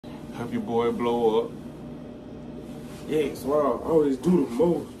help your boy blow up. Yeah, so I always do the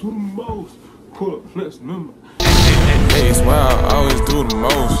most, pull up, flex, remember. Hey, it's why I always do the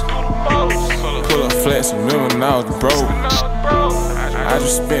most. Pull up, flex, remember now it's broke. I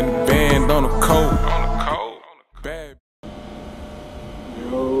just spent the band on a coat. Bad.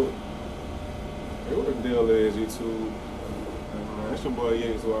 Yo, hey, what the deal is, YouTube? It's your boy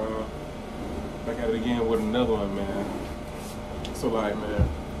YATESWILD. Back at it again with another one, man. So like, man,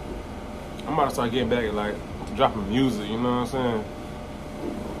 I'm about to start getting back at like dropping music, you know what I'm saying?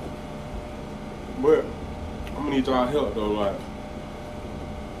 But I'm gonna need y'all help though, like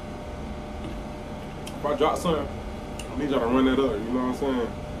if I drop something, I need y'all to run that up, you know what I'm saying?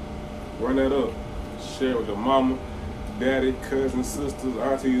 Run that up. Share it with your mama, daddy, cousins, sisters,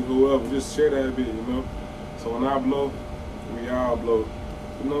 aunties, whoever. Just share that bit, you know? So when I blow, we all blow.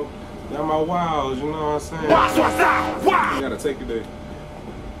 You know? Y'all my wilds, you know what I'm saying? You gotta take it there.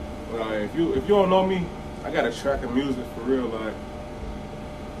 Like if you don't know me, I got a track of music for real, like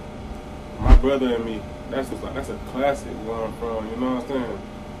My Brother and Me. That's a classic where I'm from, you know what I'm saying?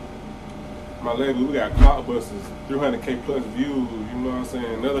 My label, we got Clockbusters, 300K plus views, you know what I'm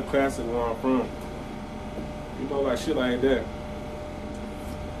saying? Another classic where I'm from. You know, like shit like that.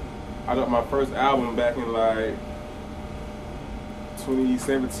 I dropped my first album back in like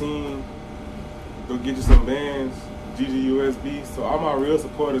 2017. Go Get You Some Bands, GGUSB. So all my real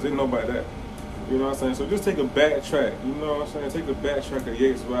supporters, they know about that. You know what I'm saying? So just take a backtrack, you know what I'm saying? Take a backtrack of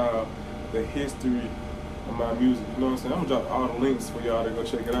YATESWILD, the history of my music, you know what I'm saying? I'm gonna drop all the links for y'all to go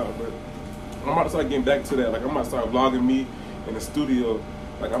check it out, but I'm about to start getting back to that. Like I'm about to start vlogging me in the studio.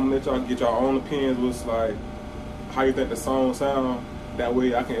 Like I'm gonna let y'all get y'all own opinions with like how you think the song sound. That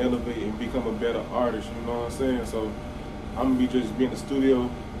way I can elevate and become a better artist, you know what I'm saying? So I'm gonna just be in the studio.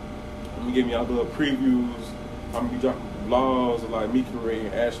 I'm gonna give y'all little previews. I'm gonna be dropping vlogs of like me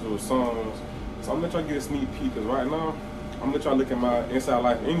creating actual songs. So I'm gonna let y'all get a sneak peek, cause right now, I'm gonna let y'all look at my inside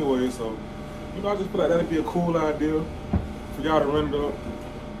life anyway. So, you know, I just feel like that'd be a cool idea for y'all to run it up.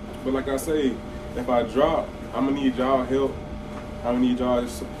 But like I say, if I drop, I'm gonna need y'all help. I'm gonna need y'all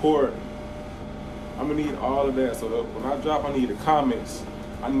support. I'm gonna need all of that. So when I drop, I need the comments.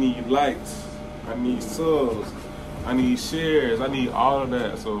 I need likes. I need subs. I need shares. I need all of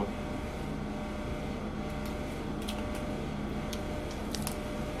that. So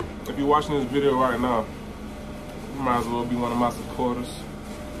if you're watching this video right now, you might as well be one of my supporters.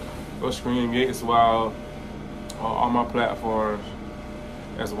 Go scream YATESWILD on all my platforms.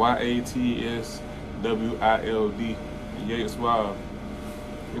 That's YATESWILD, YATESWILD.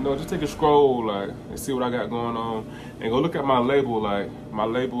 You know, just take a scroll, like, and see what I got going on. And go look at my label, like, my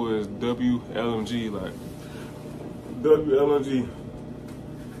label is WLMG, like, WLMG.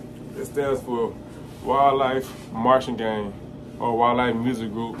 It stands for Wildlife Marching Gang, or Wildlife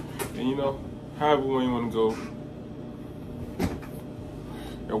Music Group. And you know, however way you want to go.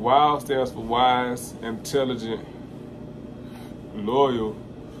 And WILD stands for wise, intelligent, loyal,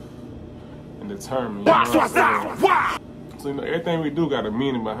 and determined. You know what I'm saying? So you know, everything we do got a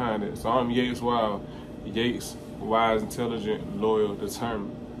meaning behind it. So I'm YATESWILD, Yates, wise, intelligent, loyal,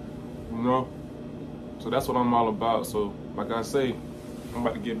 determined. You know? So that's what I'm all about. So like I say, I'm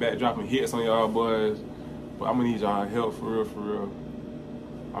about to get back dropping hits on y'all boys. But I'm gonna need y'all help for real, for real.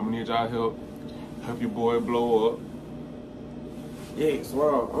 I'm gonna need y'all help. Help your boy blow up. Yeah, so I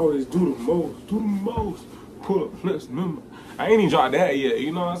always do the most. Pull up, flex, remember. I ain't even dropped that yet,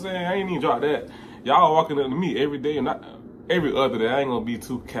 you know what I'm saying? I ain't even dropped that. Y'all walking up to me every day, and not every other day. I ain't gonna be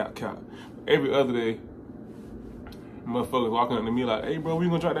too cap. Every other day, motherfuckers walking up to me like, hey bro, we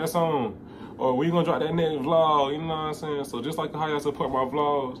gonna drop that song? Or we gonna drop that next vlog, you know what I'm saying? So just like how y'all support my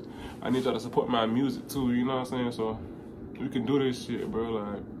vlogs, I need y'all to support my music too, you know what I'm saying? So we can do this shit, bro,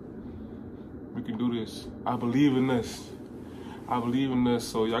 like, we can do this. I believe in this. I believe in this,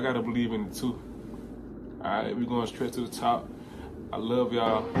 so y'all gotta believe in it too. Alright, we going straight to the top. I love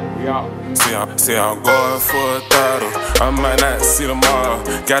y'all. We out. See, I'm going for a throttle. I might not see tomorrow.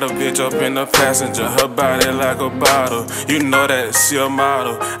 Got a bitch up in the passenger, her body like a bottle. You know that she a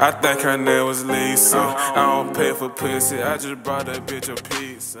model. I think her name was Lisa. I don't pay for pussy, I just brought that bitch a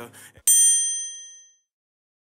pizza.